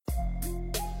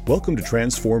Welcome to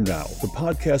Transform Now, the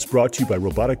podcast brought to you by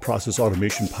robotic process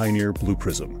automation pioneer Blue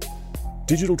Prism.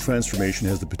 Digital transformation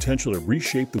has the potential to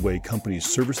reshape the way companies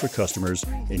service their customers,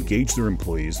 engage their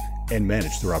employees, and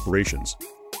manage their operations.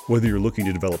 Whether you're looking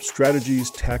to develop strategies,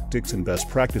 tactics, and best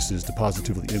practices to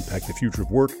positively impact the future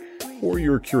of work, or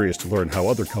you're curious to learn how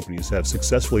other companies have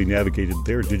successfully navigated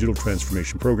their digital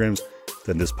transformation programs,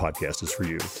 then this podcast is for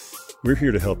you. We're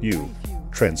here to help you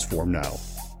transform now.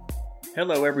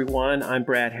 Hello, everyone. I'm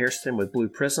Brad Hairston with Blue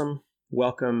Prism.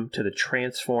 Welcome to the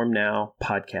Transform Now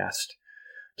podcast.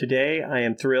 Today, I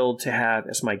am thrilled to have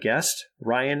as my guest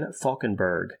Ryan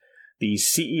Falkenberg, the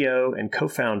CEO and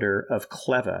co-founder of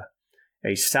Cleva,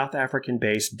 a South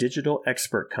African-based digital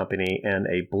expert company and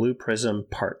a Blue Prism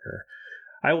partner.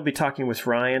 I will be talking with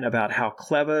Ryan about how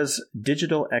Cleva's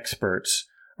digital experts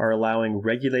are allowing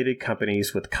regulated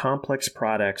companies with complex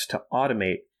products to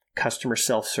automate customer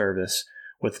self-service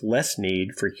with less need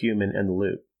for human in the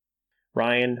loop.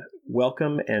 Ryan,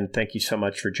 welcome, and thank you so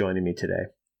much for joining me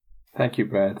today. Thank you,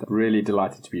 Brad. Really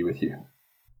delighted to be with you.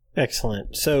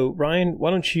 Excellent. So, Ryan, why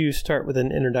don't you start with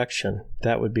an introduction?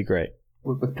 That would be great.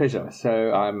 With pleasure.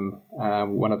 So I'm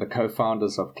one of the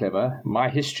co-founders of Cleva. My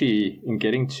history in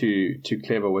getting to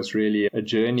Cleva was really a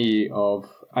journey of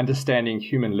understanding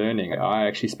human learning. I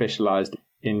actually specialized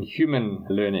in human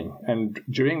learning. And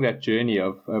during that journey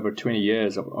of over 20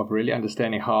 years of really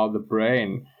understanding how the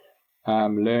brain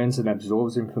learns and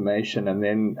absorbs information and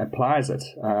then applies it,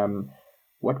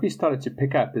 what we started to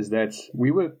pick up is that we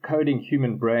were coding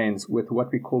human brains with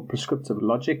what we call prescriptive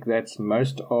logic that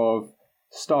most of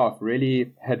staff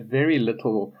really had very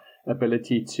little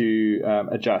ability to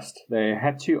adjust. They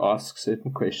had to ask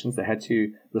certain questions, they had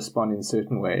to respond in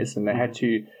certain ways, and they had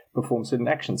to perform certain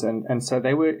actions. And so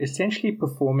they were essentially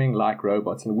performing like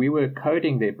robots, and we were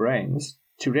coding their brains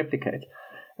to replicate.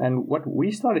 And what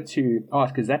we started to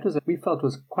ask is that we felt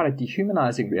was quite a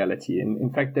dehumanizing reality. And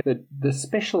in fact, the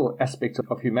special aspect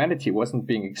of humanity wasn't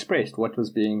being expressed. What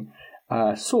was being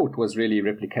sought was really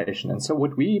replication. And so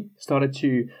what we started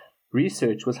to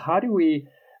research was, how do we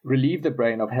relieve the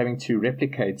brain of having to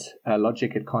replicate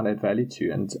logic it can't add value to?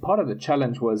 And part of the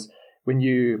challenge was, when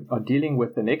you are dealing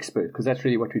with an expert, because that's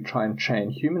really what we try and train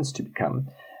humans to become,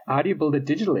 how do you build a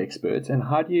digital expert, and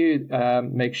how do you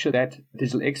make sure that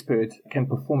digital expert can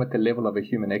perform at the level of a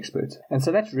human expert? And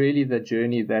so that's really the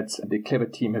journey that the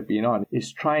Cleva team have been on,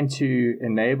 is trying to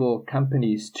enable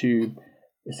companies to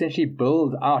essentially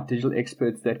build out digital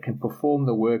experts that can perform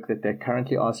the work that they're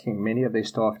currently asking many of their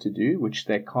staff to do, which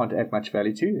they can't add much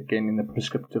value to, again, in the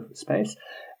prescriptive space,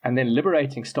 and then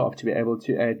liberating staff to be able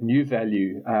to add new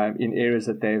value in areas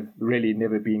that they've really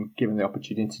never been given the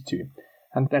opportunity to.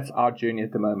 And that's our journey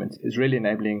at the moment, is really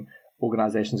enabling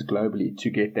organizations globally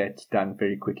to get that done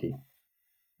very quickly.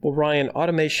 Well, Ryan,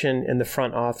 automation in the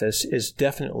front office is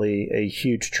definitely a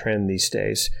huge trend these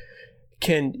days.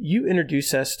 Can you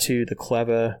introduce us to the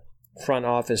Cleva front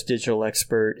office digital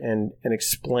expert and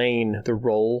explain the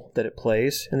role that it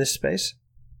plays in this space?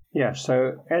 Yeah,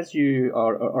 so as you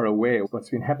are aware,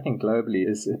 what's been happening globally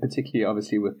is, particularly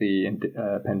obviously with the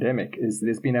pandemic, is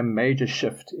there's been a major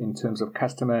shift in terms of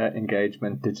customer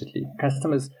engagement digitally.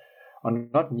 Customers are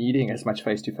not needing as much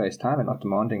face-to-face time and not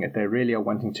demanding it. They really are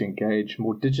wanting to engage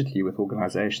more digitally with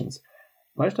organizations.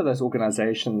 Most of those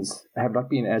organizations have not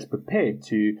been as prepared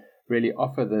to really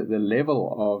offer the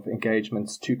level of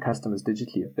engagements to customers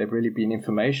digitally. They've really been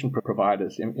information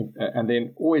providers and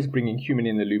then always bringing human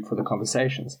in the loop for the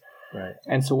conversations. Right.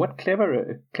 And so what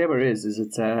Cleva is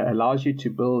it allows you to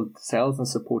build sales and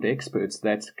support experts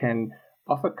that can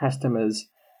offer customers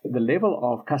the level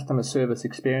of customer service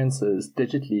experiences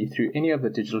digitally through any of the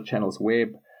digital channels,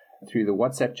 web, through the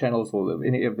WhatsApp channels, or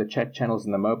any of the chat channels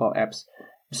and the mobile apps,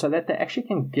 so that they actually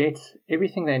can get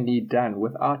everything they need done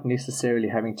without necessarily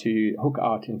having to hook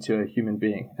out into a human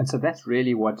being. And so that's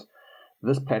really what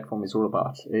this platform is all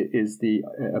about, is the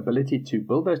ability to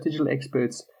build those digital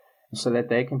experts so that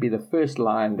they can be the first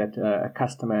line that a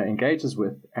customer engages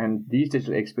with. And these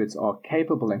digital experts are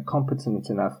capable and competent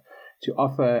enough to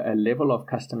offer a level of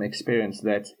customer experience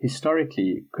that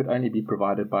historically could only be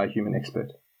provided by a human expert.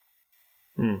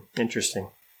 Interesting.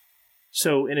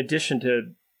 So in addition to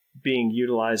being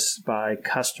utilized by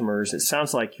customers, it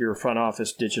sounds like your front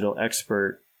office digital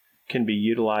expert can be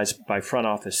utilized by front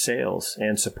office sales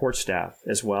and support staff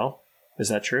as well. Is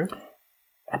that true?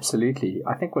 Absolutely.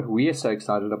 I think what we are so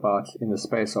excited about in the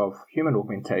space of human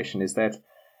augmentation is that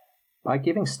by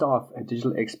giving staff a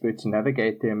digital expert to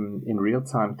navigate them in real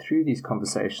time through these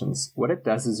conversations, what it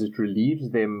does is it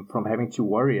relieves them from having to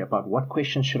worry about, what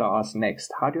question should I ask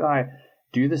next? How do I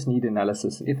do this need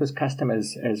analysis? If this customer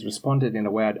has responded in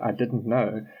a way I didn't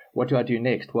know, what do I do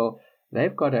next? Well,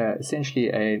 they've got essentially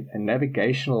a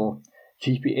navigational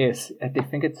GPS at their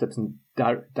fingertips and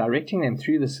directing them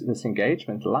through this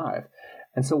engagement live.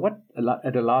 And so what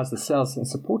it allows the sales and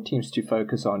support teams to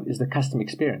focus on is the customer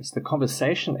experience, the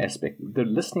conversation aspect, the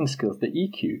listening skills, the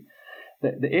EQ,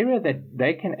 the area that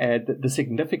they can add the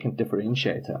significant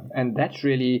differentiator. And that's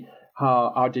really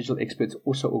how our digital experts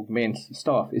also augment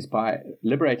staff, is by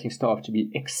liberating staff to be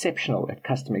exceptional at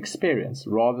customer experience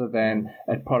rather than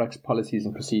at products, policies,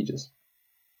 and procedures.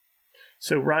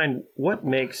 So, Ryan, what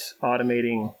makes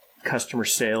automating customer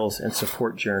sales and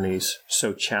support journeys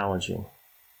so challenging?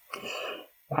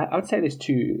 I would say there's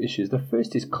two issues. The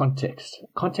first is context.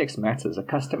 Context matters.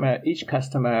 Each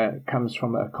customer comes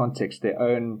from a context, their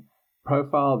own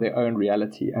profile, their own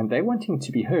reality, and they wanting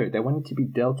to be heard. They want to be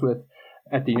dealt with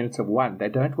at the unit of one. They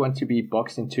don't want to be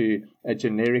boxed into a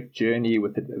generic journey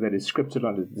that is scripted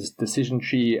on a decision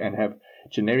tree and have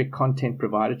generic content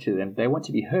provided to them. They want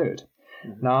to be heard.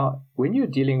 Mm-hmm. Now, when you're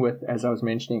dealing with, as I was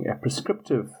mentioning, a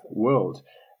prescriptive world,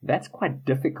 that's quite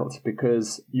difficult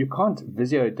because you can't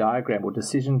Visio diagram or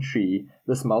decision tree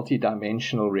this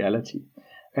multi-dimensional reality.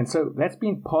 And so that's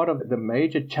been part of the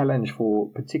major challenge for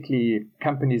particularly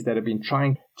companies that have been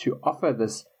trying to offer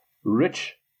this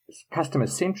rich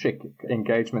customer-centric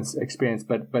engagements experience,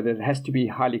 but it has to be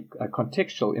highly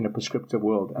contextual in a prescriptive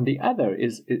world. And the other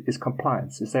is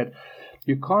compliance, is that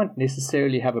you can't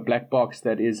necessarily have a black box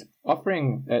that is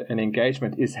offering an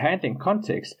engagement, is handling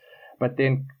context, but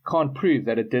then can't prove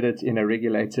that it did it in a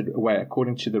regulated way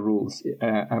according to the rules.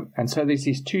 And so there's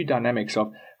these two dynamics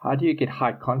of how do you get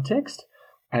high context,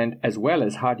 and as well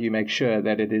as how do you make sure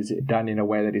that it is done in a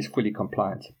way that is fully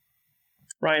compliant.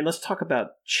 Ryan, let's talk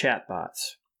about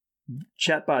chatbots.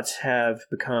 Chatbots have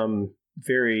become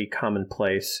very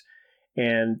commonplace,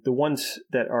 and the ones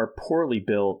that are poorly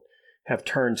built have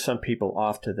turned some people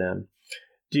off to them.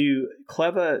 Do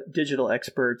Cleva digital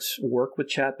experts work with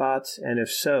chatbots? And if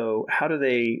so, how do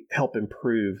they help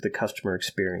improve the customer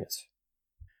experience?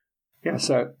 Yeah,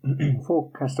 so for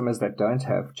customers that don't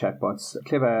have chatbots,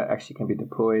 Cleva actually can be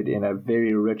deployed in a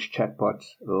very rich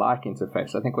chatbot-like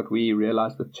interface. I think what we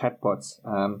realized with chatbots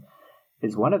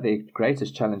is one of the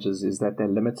greatest challenges is that they're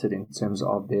limited in terms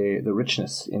of the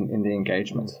richness in the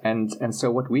engagement. And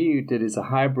so what we did is a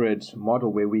hybrid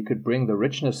model where we could bring the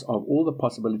richness of all the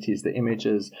possibilities, the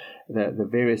images, the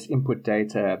various input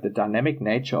data, the dynamic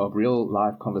nature of real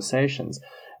live conversations,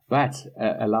 but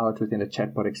allow it within a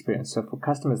chatbot experience. So for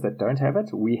customers that don't have it,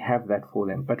 we have that for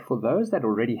them. But for those that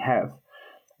already have,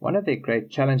 one of the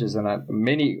great challenges, and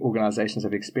many organizations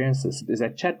have experienced this, is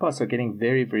that chatbots are getting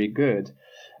very, very good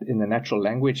in the natural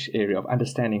language area of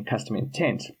understanding customer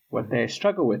intent. What they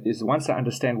struggle with is once I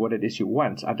understand what it is you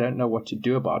want, I don't know what to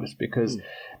do about it, because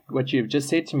what you've just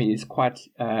said to me is quite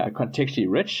contextually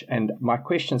rich, and my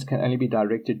questions can only be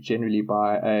directed generally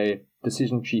by a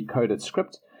decision tree coded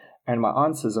script, and my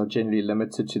answers are generally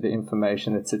limited to the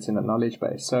information that sits in a knowledge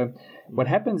base. So what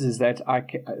happens is that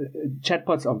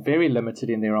chatbots are very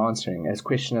limited in their answering as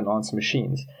question and answer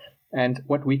machines. And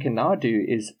what we can now do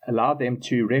is allow them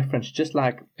to reference, just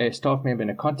like a staff member in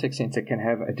a contact center can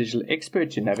have a digital expert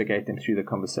to navigate them through the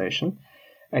conversation.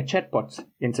 A chatbot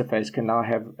interface can now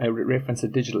have reference a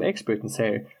digital expert and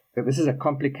say, this is a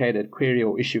complicated query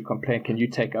or issue complaint, can you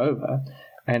take over?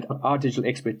 And our digital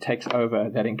expert takes over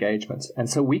that engagement. And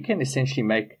so we can essentially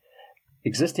make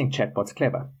existing chatbots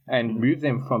clever and move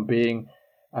them from being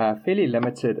fairly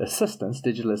limited assistants,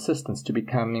 digital assistants, to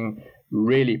becoming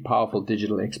really powerful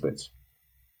digital experts.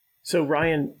 So,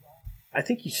 Ryan, I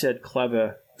think you said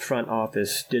Cleva front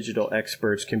office digital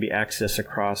experts can be accessed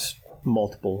across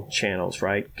multiple channels,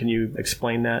 right? Can you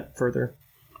explain that further?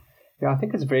 Yeah, I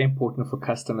think it's very important for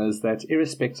customers that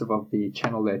irrespective of the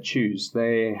channel they choose,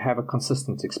 they have a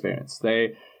consistent experience.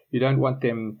 You don't want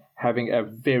them having a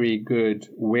very good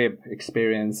web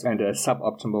experience and a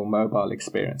suboptimal mobile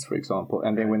experience, for example.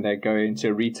 And then when they go into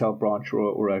a retail branch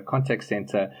or a contact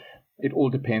center, it all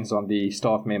depends on the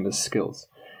staff member's skills.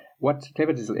 What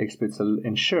Cleva Digital Experts will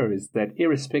ensure is that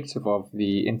irrespective of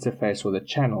the interface or the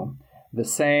channel, the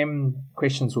same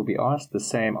questions will be asked, the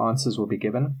same answers will be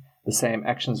given, the same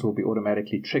actions will be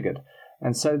automatically triggered.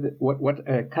 And so what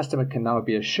a customer can now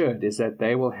be assured is that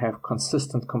they will have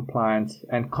consistent, compliant,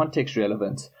 and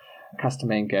context-relevant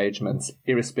customer engagements,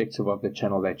 irrespective of the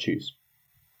channel they choose.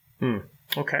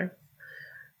 Okay.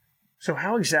 So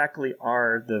how exactly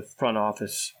are the front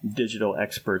office digital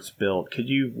experts built? Could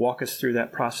you walk us through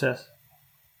that process?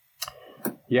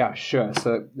 Yeah, sure.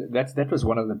 So that was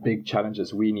one of the big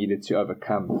challenges we needed to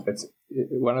overcome. It's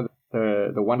one of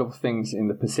the wonderful things in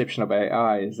the perception of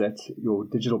AI is that your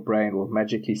digital brain will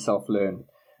magically self-learn.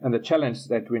 And the challenge is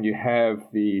that when you have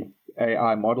the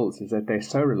AI models is that they're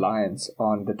so reliant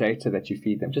on the data that you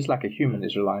feed them, just like a human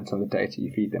is reliant on the data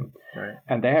you feed them. Right.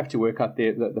 And they have to work out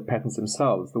the patterns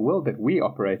themselves. The world that we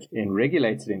operate in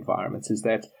regulated environments is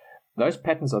that those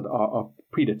patterns are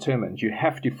predetermined. You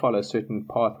have to follow certain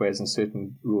pathways and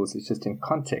certain rules. It's just in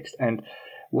context. And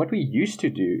what we used to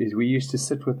do is we used to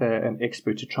sit with an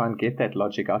expert to try and get that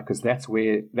logic out, because that's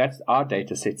our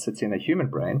data set sits in a human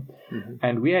brain. Mm-hmm.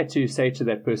 And we had to say to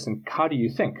that person, how do you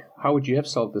think? How would you have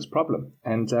solved this problem?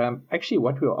 And actually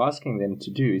what we were asking them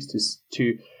to do is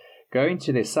to go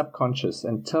into their subconscious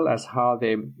and tell us how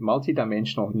their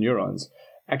multidimensional neurons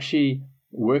actually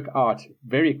work out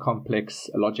very complex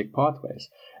logic pathways.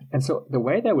 And so the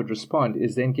way they would respond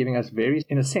is then giving us very,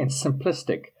 in a sense,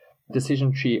 simplistic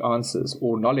decision tree answers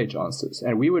or knowledge answers.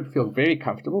 And we would feel very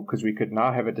comfortable because we could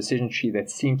now have a decision tree that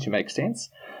seemed to make sense,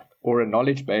 or a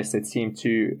knowledge base that seemed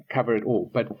to cover it all.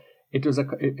 But it was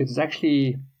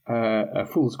actually a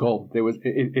fool's gold.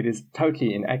 It is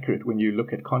totally inaccurate when you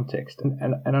look at context.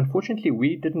 And unfortunately,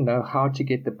 we didn't know how to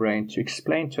get the brain to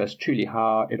explain to us truly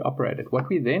how it operated. What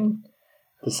we then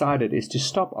decided is to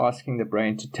stop asking the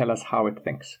brain to tell us how it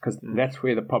thinks, because that's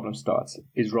where the problem starts,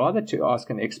 is rather to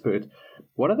ask an expert,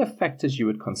 what are the factors you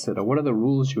would consider? What are the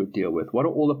rules you would deal with? What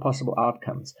are all the possible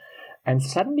outcomes? And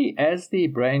suddenly, as the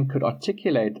brain could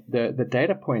articulate the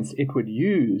data points it would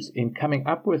use in coming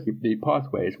up with the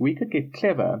pathways, we could get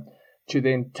clever to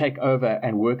then take over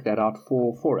and work that out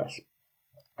for us.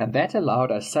 And that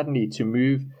allowed us suddenly to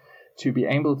move to be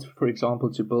able to, for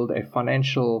example, to build a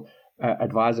financial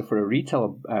advisor for a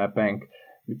retail bank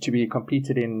to be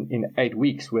completed in 8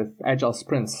 weeks with agile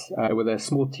sprints with a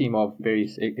small team of very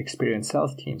experienced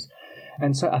sales teams.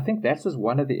 And so I think that was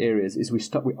one of the areas is we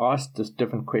asked just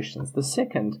different questions. The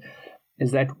second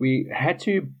is that we had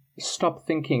to stop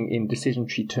thinking in decision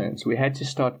tree terms. We had to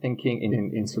start thinking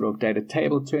in sort of data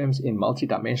table terms, in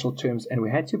multidimensional terms, and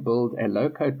we had to build a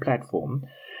low-code platform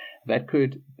that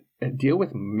could deal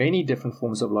with many different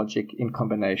forms of logic in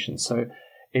combination. So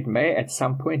it may at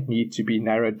some point need to be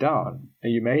narrowed down.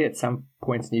 You may at some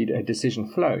points need a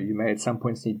decision flow. You may at some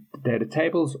points need data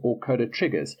tables or coded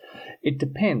triggers. It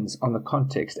depends on the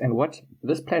context. And what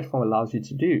this platform allows you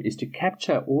to do is to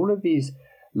capture all of these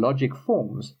logic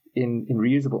forms in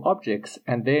reusable objects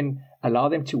and then allow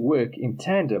them to work in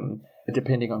tandem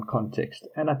depending on context.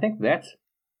 And I think that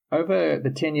over the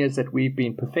 10 years that we've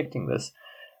been perfecting this,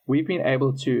 we've been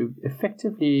able to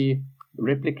effectively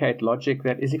replicate logic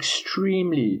that is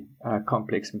extremely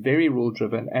complex, very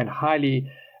rule-driven, and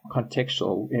highly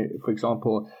contextual. For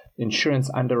example, insurance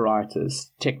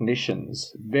underwriters,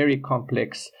 technicians, very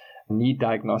complex need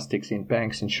diagnostics in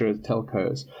banks, insurers,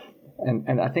 telcos.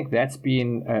 And I think that's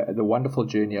been the wonderful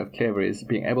journey of Clever, is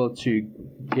being able to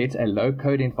get a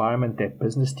low-code environment that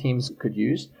business teams could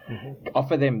use,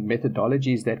 offer them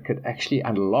methodologies that could actually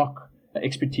unlock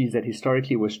expertise that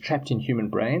historically was trapped in human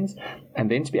brains,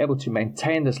 and then to be able to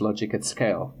maintain this logic at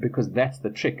scale, because that's the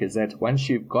trick, is that once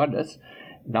you've got it,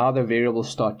 now the variables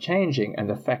start changing and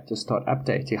the factors start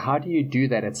updating. How do you do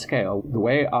that at scale? The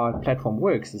way our platform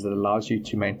works is it allows you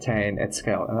to maintain at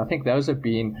scale. And I think those have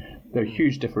been the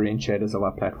huge differentiators of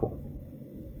our platform.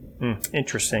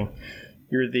 Interesting.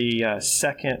 You're the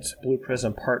second Blue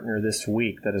Prism partner this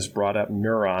week that has brought up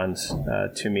neurons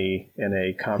to me in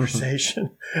a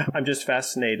conversation. I'm just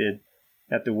fascinated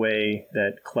at the way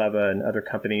that Cleva and other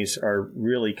companies are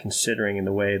really considering in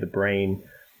the way the brain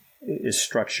is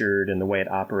structured and the way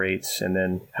it operates, and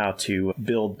then how to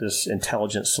build this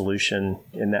intelligent solution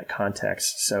in that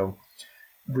context. So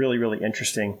really, really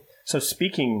interesting. So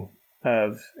speaking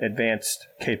of advanced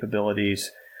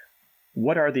capabilities,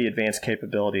 what are the advanced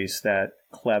capabilities that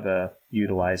Cleva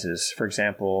utilizes? For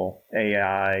example,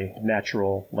 AI,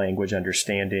 natural language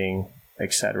understanding,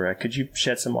 etc. Could you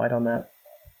shed some light on that?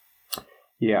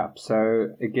 Yeah. So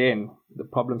again, the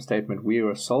problem statement we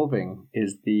are solving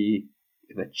is the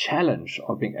challenge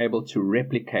of being able to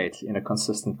replicate in a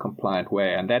consistent, compliant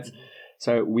way. And that's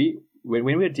so when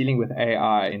we're dealing with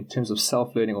AI in terms of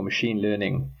self-learning or machine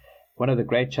learning, one of the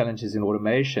great challenges in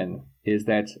automation is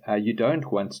that you don't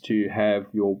want to have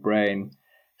your brain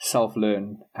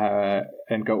self-learn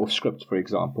and go off script, for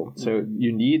example. So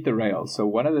you need the rails. So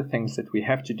one of the things that we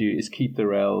have to do is keep the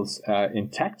rails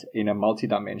intact in a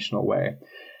multidimensional way.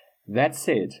 That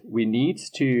said, we need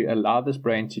to allow this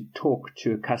brain to talk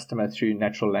to a customer through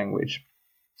natural language.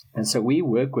 And so we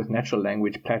work with natural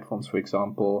language platforms, for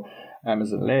example,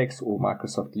 Amazon Lex or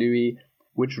Microsoft LUI,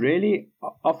 which really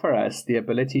offer us the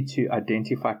ability to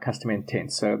identify customer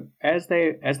intent. So as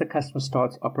the customer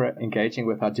starts engaging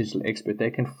with our digital expert,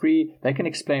 they can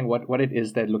explain what it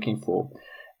is they're looking for.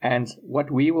 And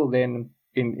what we will then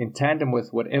in tandem with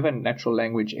whatever natural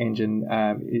language engine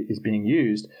is being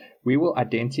used, we will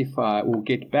identify or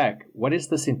get back what is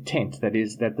this intent that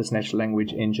this natural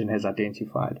language engine has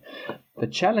identified. The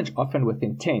challenge often with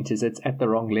intent is it's at the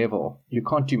wrong level. You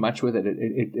can't do much with it.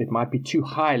 It might be too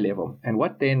high level. And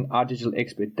what then our digital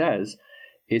expert does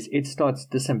is it starts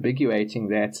disambiguating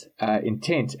that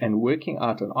intent and working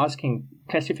out and asking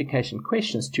classification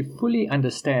questions to fully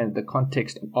understand the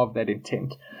context of that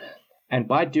intent. And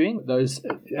by doing those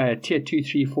tier 2,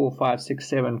 3, 4, 5, 6,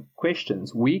 7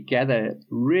 questions, we gather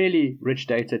really rich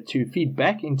data to feed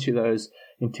back into those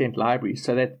intent libraries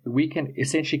so that we can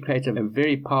essentially create a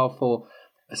very powerful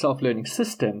self-learning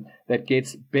system that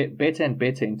gets better and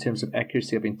better in terms of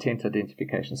accuracy of intent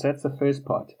identification. So that's the first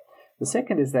part. The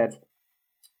second is that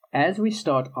as we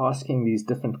start asking these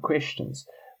different questions,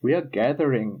 we are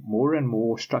gathering more and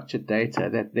more structured data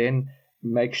that then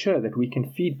make sure that we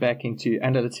can feed back into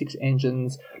analytics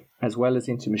engines as well as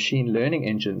into machine learning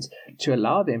engines to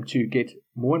allow them to get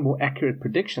more and more accurate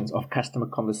predictions of customer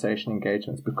conversation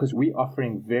engagements, because we're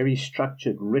offering very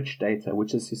structured, rich data,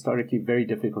 which is historically very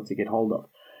difficult to get hold of.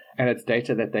 And it's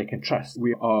data that they can trust.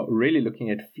 We are really looking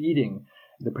at feeding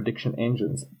the prediction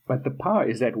engines. But the power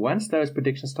is that once those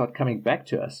predictions start coming back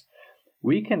to us,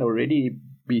 we can already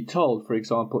be told, for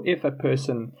example, if a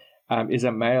person is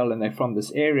a male and they're from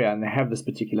this area and they have this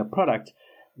particular product,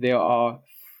 there are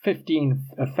 15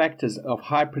 factors of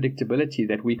high predictability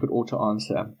that we could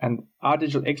auto-answer. And our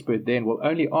digital expert then will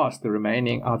only ask the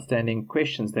remaining outstanding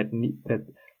questions that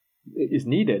is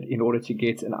needed in order to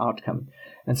get an outcome.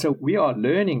 And so we are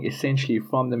learning essentially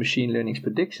from the machine learning's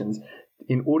predictions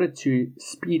in order to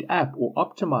speed up or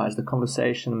optimize the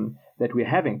conversation that we're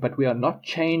having, but we are not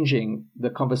changing the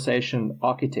conversation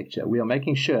architecture. We are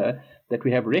making sure that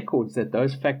we have records that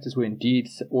those factors were indeed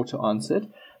auto-answered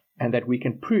and that we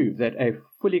can prove that a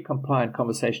fully compliant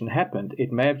conversation happened.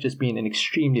 It may have just been an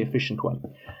extremely efficient one.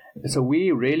 So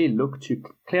we really look to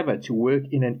Clever to work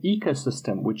in an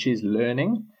ecosystem which is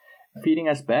learning, feeding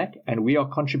us back, and we are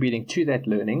contributing to that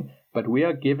learning, but we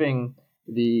are giving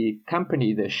the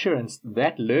company the assurance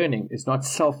that learning is not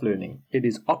self-learning. It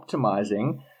is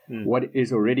optimizing what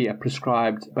is already a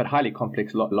prescribed but highly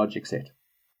complex logic set.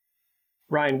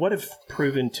 Ryan, what have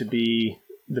proven to be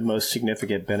the most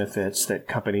significant benefits that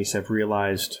companies have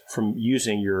realized from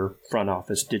using your front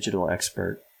office digital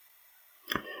expert?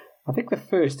 I think the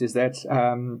first is that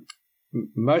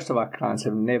most of our clients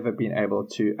have never been able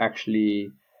to actually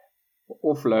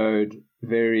offload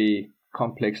very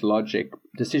complex logic,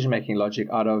 decision-making logic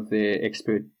out of their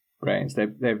expert brains.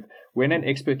 When an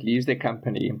expert leaves their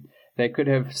company, they could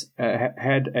have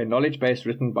had a knowledge base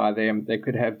written by them. They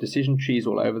could have decision trees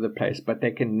all over the place, but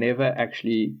they can never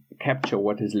actually capture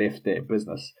what has left their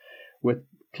business. With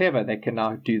Clever, they can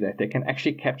now do that. They can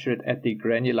actually capture it at the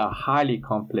granular, highly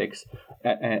complex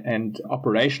and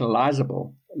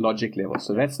operationalizable logic level.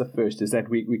 So that's the first, is that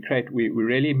we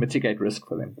really mitigate risk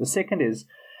for them. The second is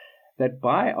that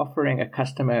by offering a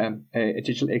customer a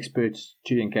digital expert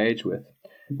to engage with,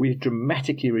 we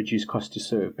dramatically reduce cost to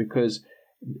serve, because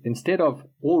instead of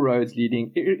all roads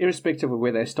leading, irrespective of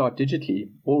where they start digitally,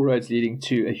 all roads leading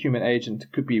to a human agent,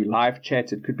 it could be live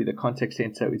chat, it could be the contact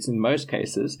center, it's in most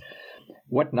cases.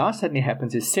 What now suddenly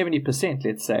happens is 70%,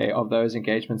 let's say, of those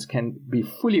engagements can be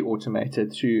fully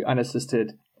automated through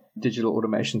unassisted digital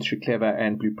automation through Clever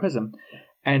and Blue Prism,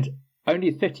 and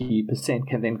only 30%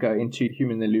 can then go into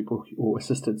human in the loop or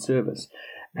assisted service.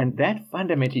 And that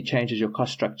fundamentally changes your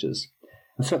cost structures.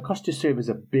 And so cost to serve is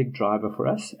a big driver for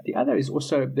us. The other is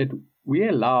also that we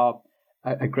allow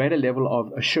a greater level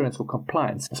of assurance or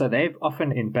compliance. So they've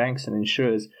often in banks and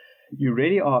insurers, you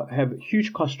really have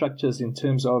huge cost structures in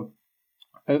terms of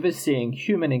overseeing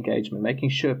human engagement, making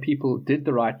sure people did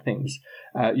the right things.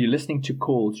 You're listening to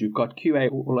calls, you've got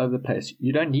QA all over the place.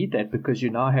 You don't need that because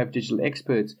you now have digital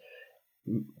experts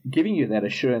giving you that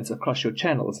assurance across your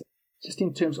channels. Just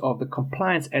in terms of the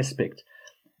compliance aspect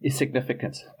is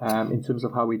significant in terms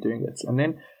of how we're doing it. And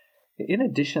then in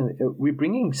addition, we're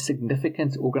bringing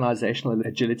significant organizational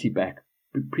agility back.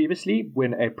 Previously,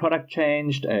 when a product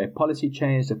changed, a policy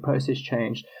changed, a process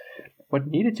changed, what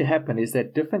needed to happen is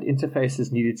that different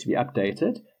interfaces needed to be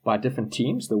updated by different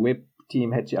teams. The web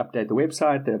team had to update the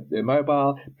website, the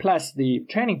mobile, plus the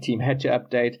training team had to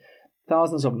update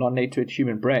thousands of non-native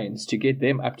human brains to get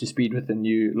them up to speed with the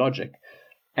new logic.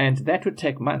 And that would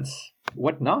take months.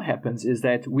 What now happens is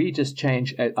that we just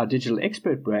change our digital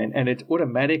expert brain and it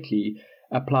automatically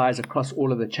applies across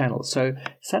all of the channels. So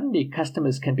suddenly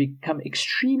customers can become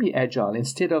extremely agile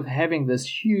instead of having this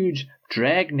huge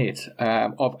dragnet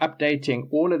of updating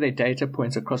all of their data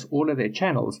points across all of their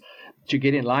channels to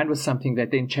get in line with something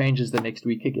that then changes the next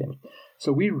week again.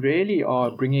 So we really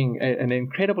are bringing an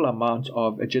incredible amount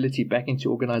of agility back into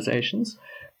organizations,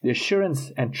 the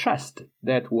assurance and trust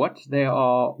that what they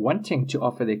are wanting to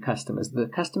offer their customers, the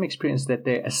customer experience that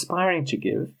they're aspiring to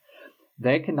give,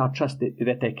 they can now trust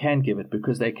that they can give it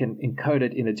because they can encode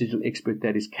it in a digital expert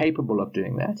that is capable of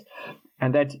doing that.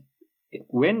 And that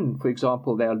when, for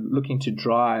example, they are looking to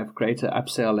drive greater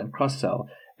upsell and cross-sell,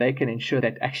 they can ensure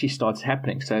that actually starts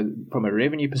happening. So from a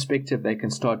revenue perspective, they can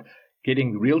start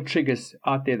getting real triggers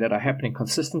out there that are happening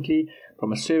consistently.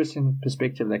 From a servicing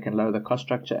perspective, they can lower the cost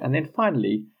structure. And then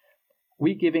finally,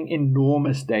 we're giving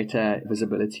enormous data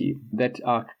visibility that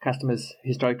our customers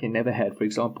historically never had. For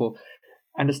example,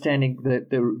 understanding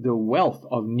the wealth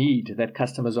of need that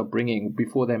customers are bringing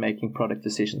before they're making product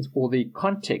decisions, or the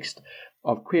context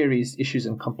of queries, issues,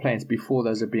 and complaints before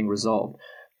those are being resolved.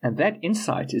 And that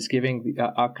insight is giving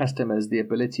our customers the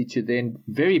ability to then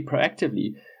very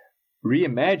proactively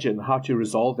reimagine how to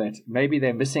resolve that. Maybe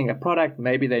they're missing a product,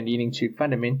 maybe they're needing to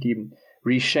fundamentally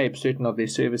reshape certain of their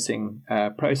servicing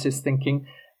process thinking.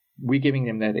 We're giving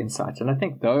them that insight. And I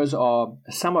think those are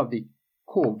some of the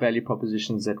core value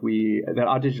propositions that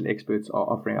our digital experts are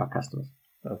offering our customers.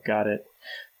 Oh, got it.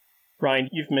 Ryan,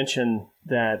 you've mentioned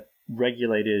that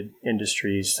regulated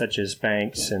industries such as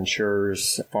banks,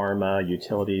 insurers, pharma,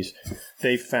 utilities,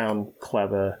 they've found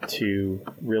Cleva to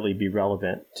really be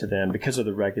relevant to them because of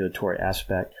the regulatory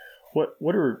aspect.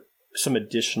 What are some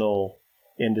additional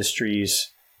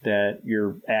industries that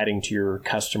you're adding to your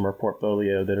customer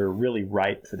portfolio that are really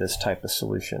ripe for this type of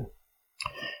solution?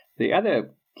 The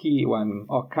other key one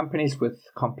are companies with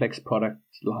complex product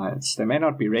lines. They may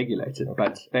not be regulated,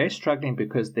 but they're struggling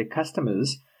because their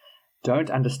customers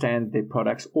don't understand their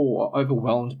products or are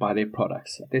overwhelmed by their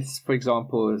products. This, for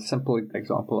example, a simple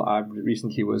example, I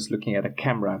recently was looking at a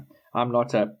camera. I'm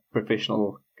not a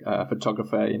professional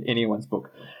photographer in anyone's book.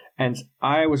 And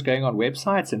I was going on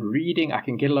websites and reading. I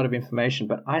can get a lot of information,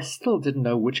 but I still didn't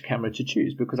know which camera to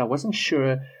choose because I wasn't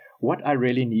sure what I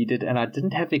really needed, and I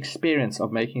didn't have the experience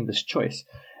of making this choice.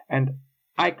 And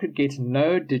I could get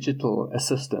no digital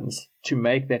assistance to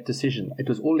make that decision. It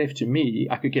was all left to me.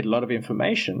 I could get a lot of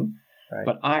information, right,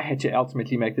 but I had to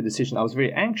ultimately make the decision. I was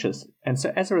very anxious. And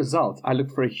so as a result, I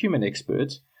looked for a human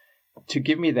expert to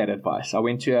give me that advice. I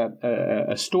went to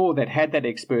a store that had that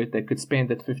expert that could spend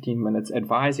that 15 minutes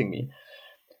advising me.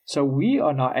 So we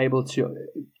are now able to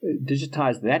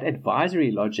digitize that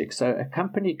advisory logic. So a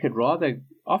company could rather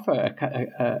offer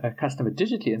a customer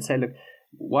digitally and say, look,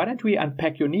 why don't we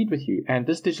unpack your need with you? And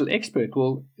this digital expert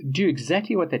will do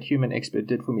exactly what that human expert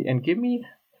did for me and give me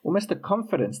almost the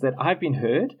confidence that I've been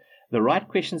heard, the right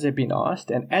questions have been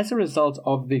asked, and as a result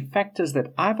of the factors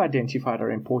that I've identified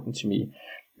are important to me,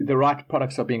 the right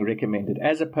products are being recommended,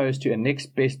 as opposed to a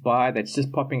next best buy that's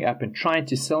just popping up and trying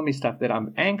to sell me stuff that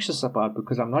I'm anxious about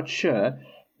because I'm not sure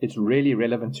it's really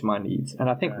relevant to my needs. And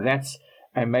I think that's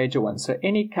a major one. So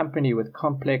any company with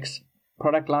complex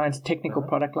product lines, technical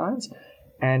product lines,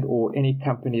 and or any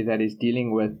company that is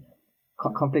dealing with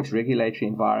complex regulatory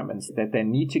environments that they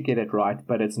need to get it right,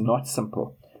 but it's not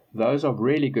simple. Those are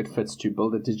really good fits to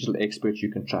build a digital expert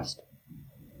you can trust.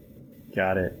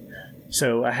 Got it.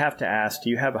 So I have to ask, do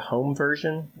you have a home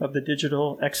version of the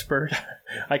digital expert?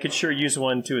 I could sure use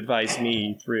one to advise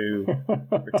me through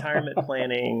retirement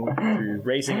planning, through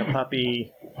raising a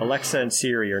puppy. Alexa and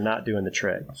Siri are not doing the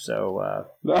trick. So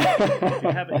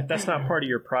if that's not part of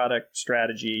your product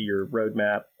strategy, your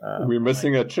roadmap. We're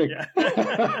missing a trick.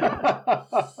 Yeah.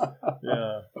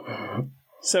 Yeah.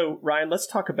 So Ryan, let's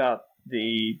talk about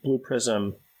the Blue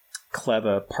Prism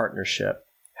Cleva partnership.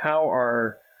 How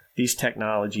are these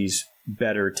technologies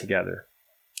better together?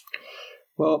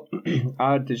 Well,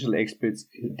 our digital experts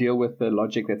deal with the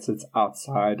logic that sits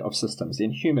outside of systems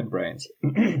in human brains.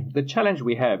 The challenge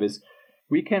we have is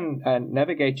we can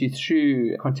navigate you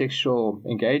through contextual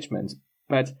engagement,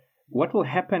 but what will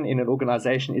happen in an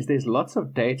organization is there's lots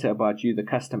of data about you, the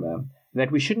customer,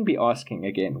 that we shouldn't be asking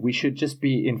again. We should just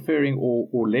be inferring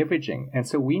or leveraging. And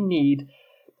so we need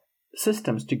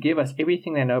systems to give us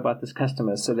everything they know about this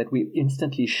customer so that we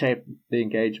instantly shape the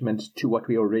engagement to what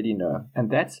we already know.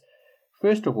 And that's,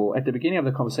 first of all, at the beginning of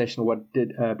the conversation, what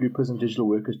did Blue Prism Digital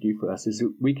Workers do for us is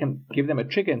we can give them a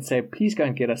trigger and say, please go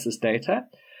and get us this data.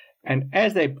 And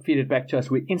as they feed it back to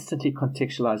us, we're instantly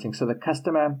contextualizing. So the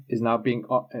customer is now being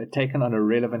taken on a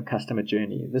relevant customer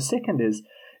journey. The second is,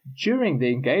 during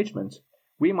the engagement,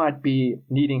 we might be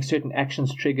needing certain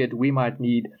actions triggered. We might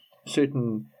need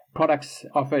certain products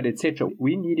offered, etc.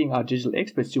 We're needing our digital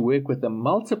experts to work with the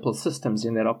multiple systems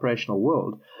in that operational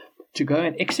world to go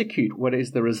and execute what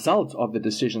is the result of the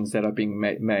decisions that are being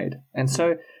made. And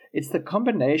so it's the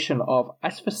combination of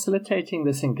us facilitating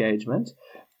this engagement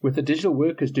with the digital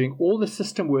workers doing all the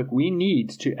system work we need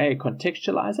to A,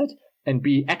 contextualize it, and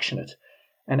B, action it.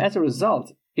 And as a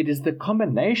result, it is the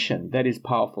combination that is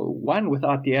powerful. One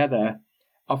without the other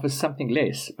offers something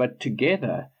less, but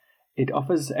together it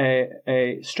offers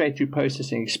a straight-through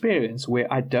processing experience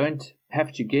where I don't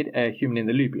have to get a human in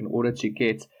the loop in order to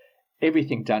get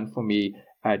everything done for me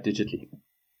digitally.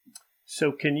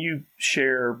 So can you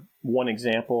share one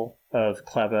example of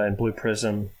Cleva and Blue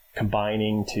Prism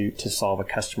combining to solve a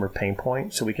customer pain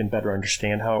point so we can better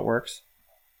understand how it works?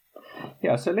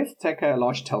 Yeah, so let's take a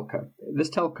large telco. This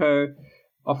telco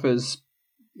offers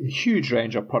a huge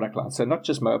range of product lines. So not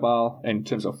just mobile in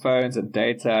terms of phones and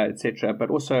data, etc., but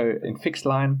also in fixed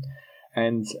line,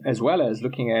 and as well as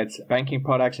looking at banking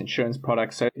products, insurance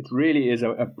products. So it really is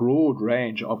a broad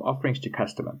range of offerings to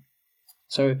customer.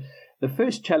 So the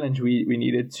first challenge we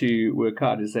needed to work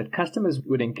out is that customers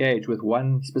would engage with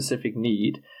one specific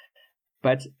need,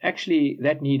 but actually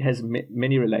that need has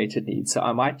many related needs. So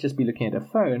I might just be looking at a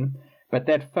phone, but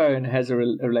that phone has a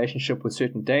relationship with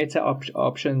certain data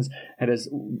options, and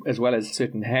as well as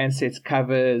certain handsets,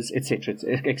 covers, etc.,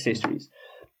 accessories.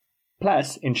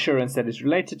 Plus insurance that is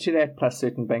related to that, plus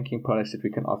certain banking products that we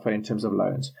can offer in terms of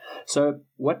loans. So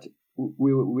what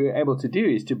we were able to do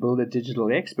is to build a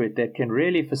digital expert that can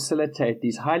really facilitate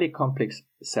these highly complex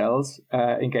sales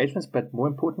engagements, but more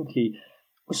importantly,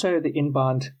 also the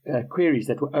inbound queries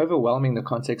that were overwhelming the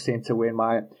contact center where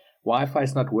my Wi-Fi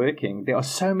is not working. There are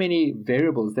so many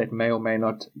variables that may or may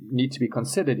not need to be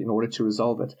considered in order to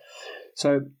resolve it.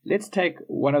 So let's take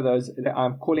one of those.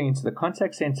 I'm calling into the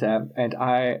contact center and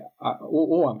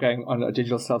or I'm going on a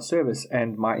digital self-service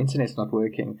and my internet's not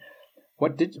working.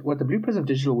 What the Blue Prism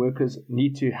digital workers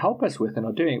need to help us with and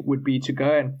are doing would be to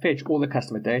go and fetch all the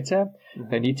customer data.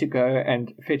 Mm-hmm. They need to go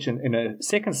and fetch in a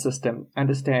second system,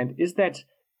 understand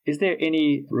is there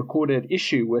any recorded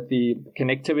issue with the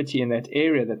connectivity in that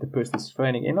area that the person is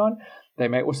phoning in on? They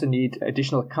may also need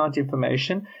additional account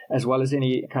information as well as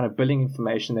any kind of billing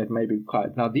information that may be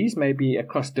required. Now, these may be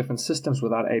across different systems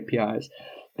without APIs.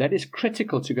 That is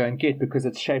critical to go and get because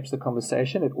it shapes the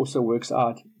conversation. It also works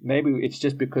out. Maybe it's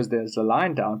just because there's a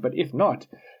line down, but if not,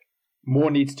 more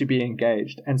needs to be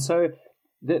engaged. And so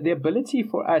the ability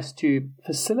for us to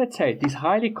facilitate these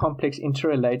highly complex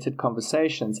interrelated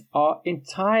conversations are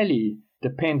entirely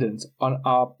dependent on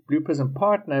our Blue Prism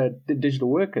partner, the digital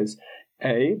workers,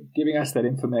 A, giving us that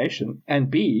information, and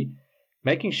B,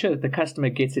 making sure that the customer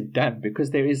gets it done,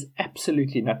 because there is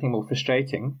absolutely nothing more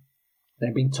frustrating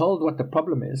than being told what the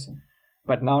problem is,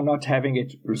 but now not having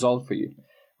it resolved for you.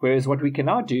 Whereas what we can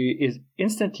now do is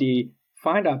instantly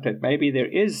find out that maybe there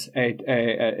is an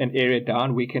area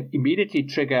down. We can immediately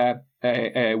trigger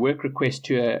a work request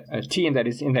to a team that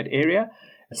is in that area,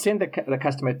 send the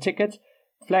customer a ticket,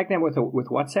 flag them with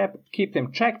WhatsApp, keep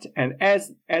them tracked, and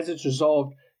as it's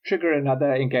resolved, trigger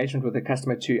another engagement with the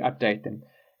customer to update them.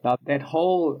 Now, that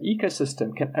whole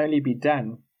ecosystem can only be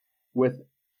done with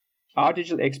our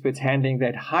digital experts handling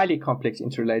that highly complex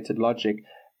interrelated logic,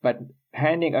 but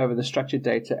handing over the structured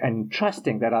data and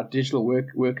trusting that our digital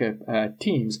worker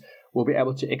teams will be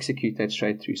able to execute that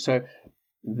straight through. So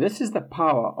this is the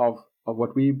power of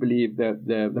what we believe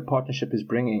the partnership is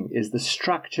bringing, is the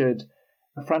structured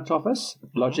front office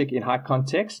logic in high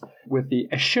context with the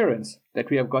assurance that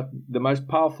we have got the most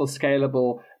powerful,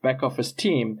 scalable back office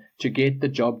team to get the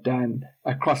job done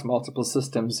across multiple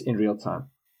systems in real time.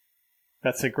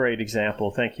 That's a great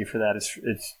example. Thank you for that.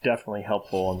 It's definitely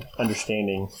helpful in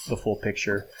understanding the full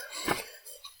picture.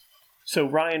 So,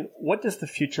 Ryan, what does the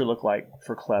future look like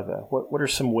for Cleva? What are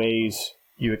some ways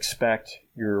you expect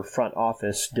your front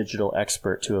office digital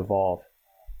expert to evolve?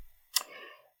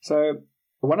 So,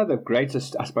 one of the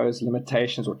greatest, I suppose,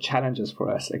 limitations or challenges for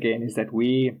us, again, is that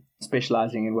we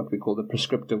specializing in what we call the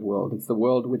prescriptive world. It's the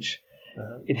world which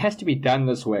it has to be done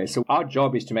this way. So our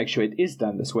job is to make sure it is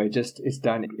done this way, just it's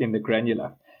done in the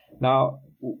granular. Now,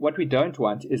 what we don't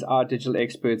want is our digital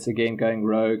experts, again, going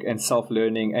rogue and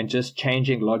self-learning and just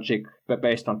changing logic but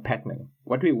based on patterning.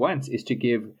 What we want is to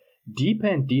give deeper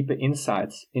and deeper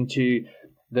insights into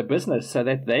the business so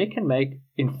that they can make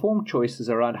informed choices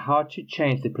around how to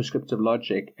change the prescriptive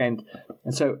logic. And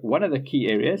so one of the key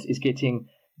areas is getting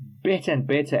better and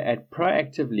better at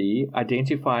proactively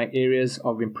identifying areas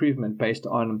of improvement based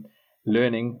on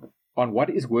learning on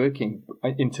what is working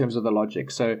in terms of the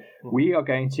logic. So we are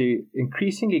going to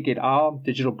increasingly get our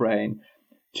digital brain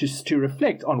to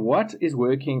reflect on what is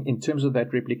working in terms of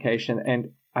that replication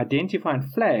and identify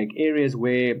and flag areas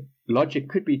where logic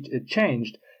could be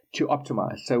changed to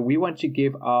optimize. So we want to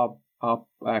give our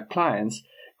clients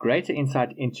greater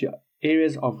insight into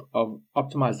areas of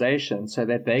optimization so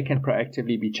that they can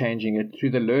proactively be changing it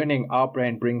through the learning our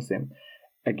brain brings them.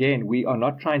 Again, we are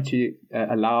not trying to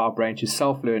allow our brain to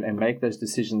self-learn and make those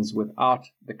decisions without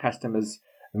the customer's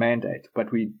mandate,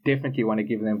 but we definitely want to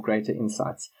give them greater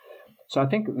insights. So I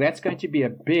think that's going to be a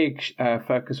big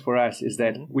focus for us, is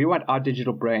that we want our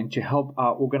digital brain to help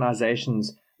our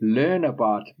organizations learn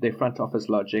about their front office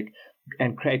logic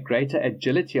and create greater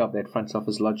agility of that front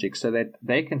office logic so that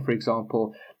they can, for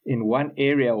example, in one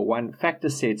area or one factor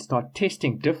set, start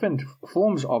testing different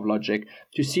forms of logic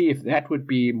to see if that would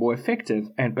be more effective.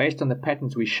 And based on the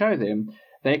patterns we show them,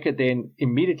 they could then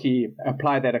immediately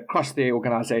apply that across their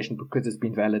organization because it's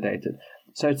been validated.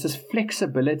 So it's this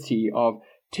flexibility of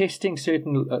testing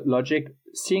certain logic,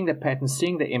 seeing the pattern,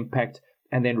 seeing the impact,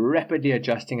 and then rapidly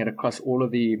adjusting it across all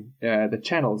of the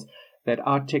channels that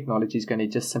our technology is going to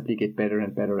just simply get better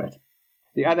and better at.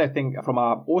 The other thing, from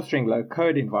our authoring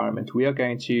low-code environment, we are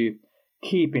going to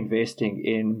keep investing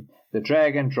in the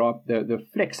drag and drop, the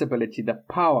flexibility, the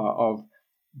power of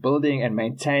building and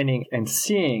maintaining and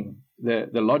seeing the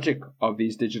logic of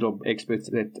these digital experts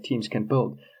that teams can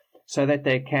build so that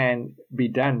they can be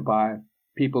done by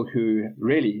people who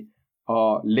really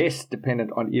are less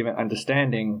dependent on even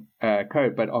understanding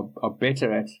code, but are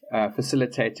better at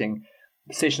facilitating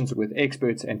sessions with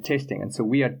experts and testing. And so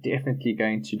we are definitely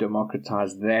going to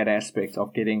democratize that aspect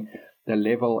of getting the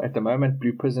level. At the moment,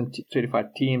 Blue Prism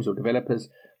certified teams or developers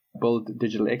build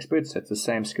digital experts. So it's the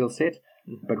same skill set,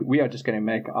 but we are just going to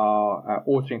make our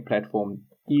authoring platform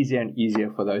easier and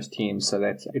easier for those teams so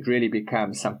that it really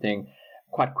becomes something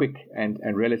quite quick and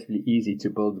relatively easy to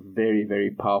build very, very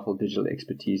powerful digital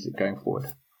expertise going forward.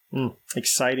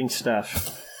 Exciting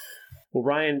stuff. Well,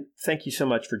 Ryan, thank you so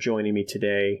much for joining me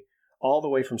today, all the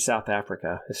way from South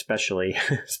Africa, especially.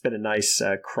 It's been a nice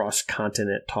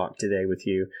cross-continent talk today with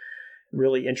you.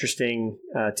 Really interesting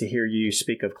to hear you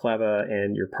speak of Cleva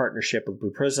and your partnership with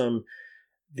Blue Prism,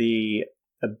 the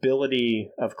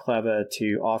ability of Cleva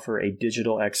to offer a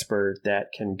digital expert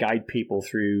that can guide people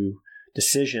through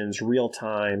decisions real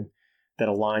time that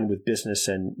align with business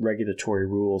and regulatory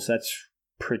rules. That's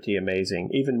pretty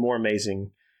amazing. Even more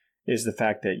amazing is the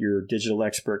fact that your digital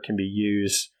expert can be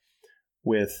used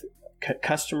with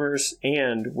customers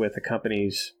and with a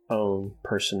company's own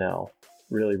personnel.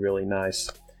 Really, really nice.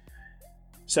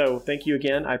 So thank you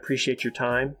again. I appreciate your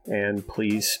time, and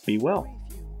please be well.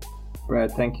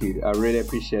 Brad, thank you. I really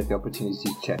appreciate the opportunity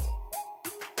to chat.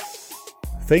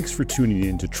 Thanks for tuning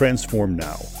in to Transform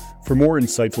Now. For more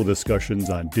insightful discussions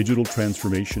on digital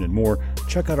transformation and more,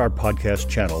 check out our podcast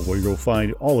channel where you'll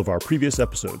find all of our previous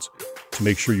episodes. To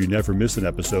make sure you never miss an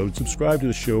episode, subscribe to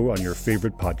the show on your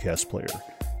favorite podcast player.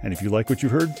 And if you like what you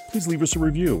heard, please leave us a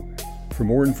review. For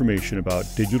more information about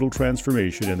digital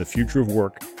transformation and the future of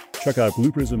work, check out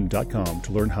blueprism.com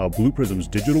to learn how Blue Prism's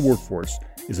digital workforce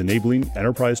is enabling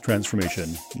enterprise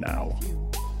transformation now.